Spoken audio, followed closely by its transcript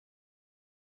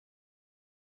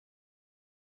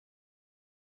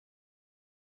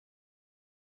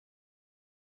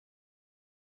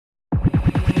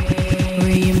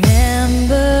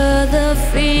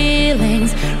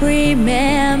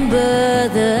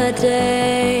the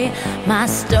day. My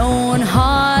stone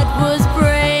heart was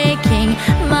breaking,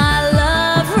 my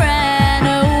love ran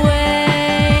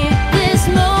away. This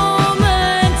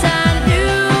moment I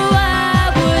knew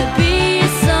I would be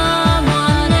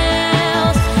someone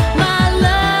else. My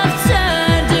love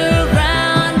turned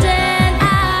around and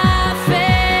I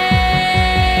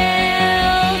failed.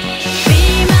 Be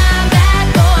my bad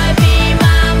boy, be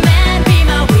my man, be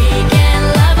my weekend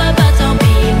lover, but don't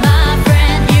be my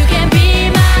friend. You can be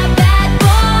my bad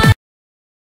boy.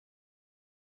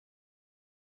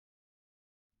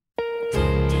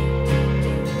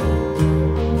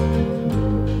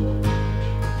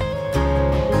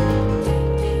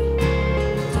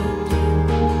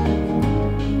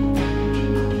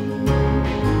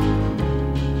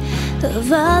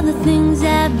 Of all the things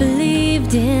I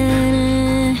believed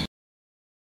in,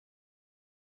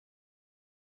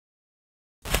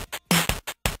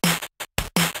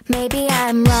 maybe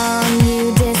I'm wrong,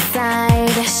 you decide.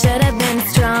 I should have been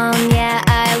strong, yeah,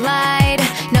 I lied.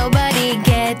 Nobody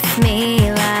gets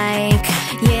me like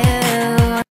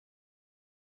you.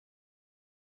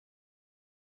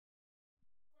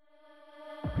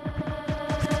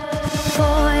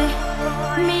 Boy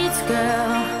meets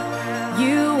girl,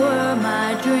 you were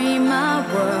my dream, my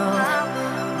world.